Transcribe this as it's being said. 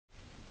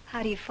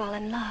How do you fall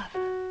in love?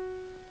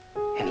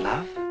 In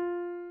love?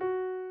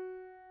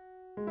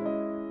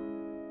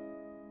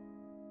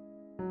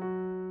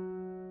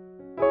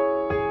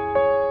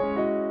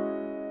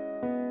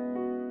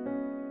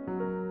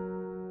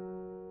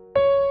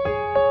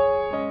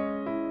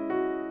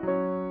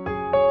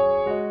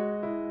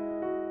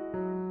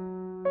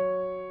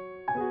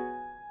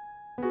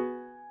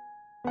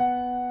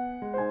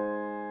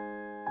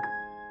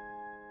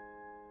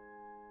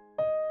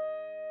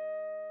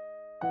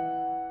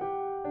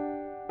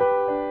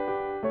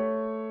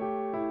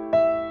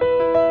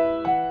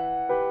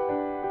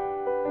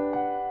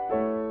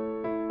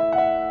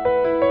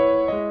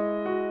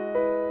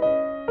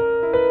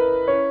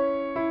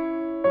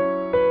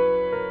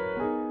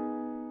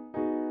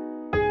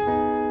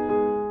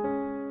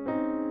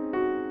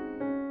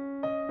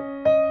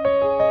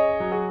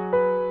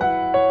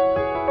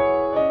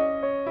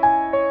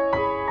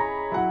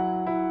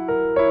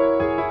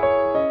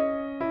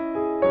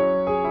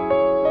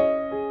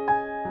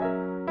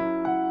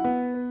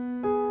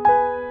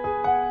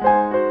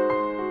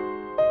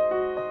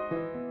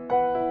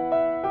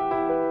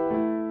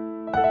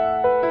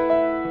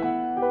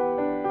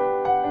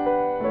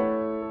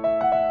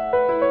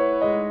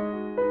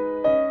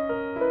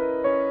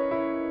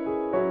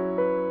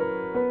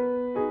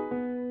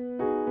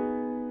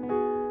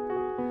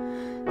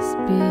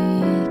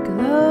 Speak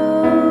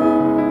low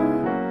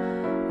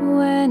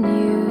when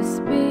you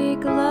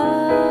speak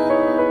love.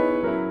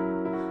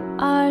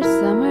 Our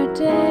summer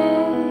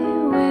day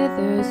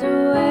withers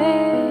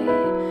away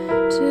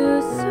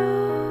too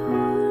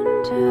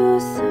soon, too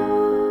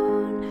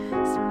soon.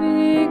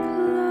 Speak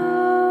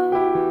low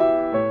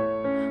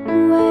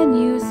when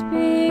you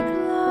speak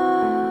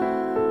love.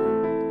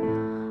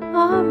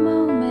 Our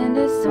moment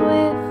is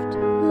swift,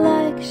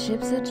 like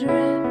ships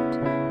adrift.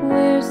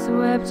 We're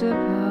swept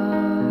apart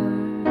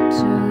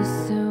too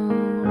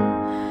soon.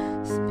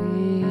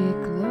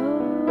 Speak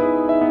low,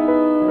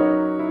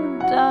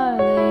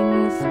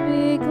 darling,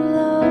 speak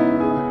low.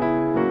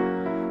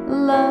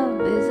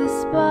 Love is a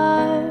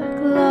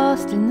spark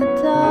lost in the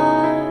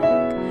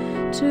dark.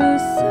 Too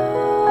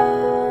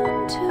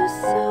soon, too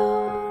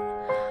soon.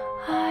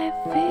 I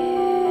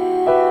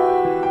feel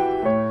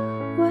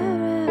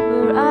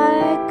wherever I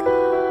go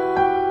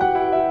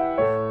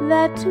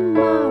that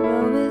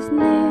tomorrow is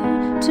near.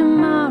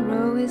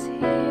 Tomorrow is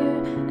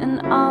here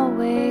and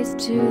always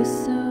too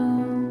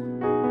soon.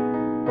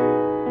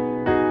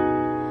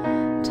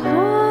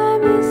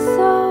 Time is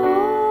so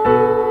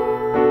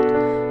old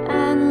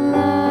and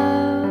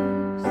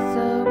love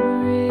so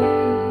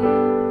brief.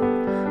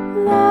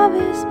 Love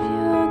is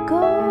pure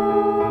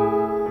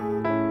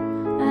gold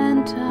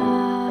and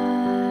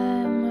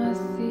time a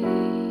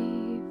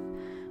thief.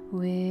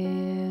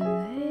 Will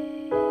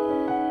it,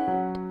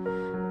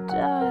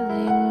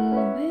 darling,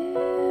 will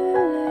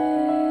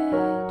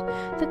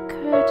it? The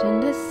curtain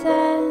descends.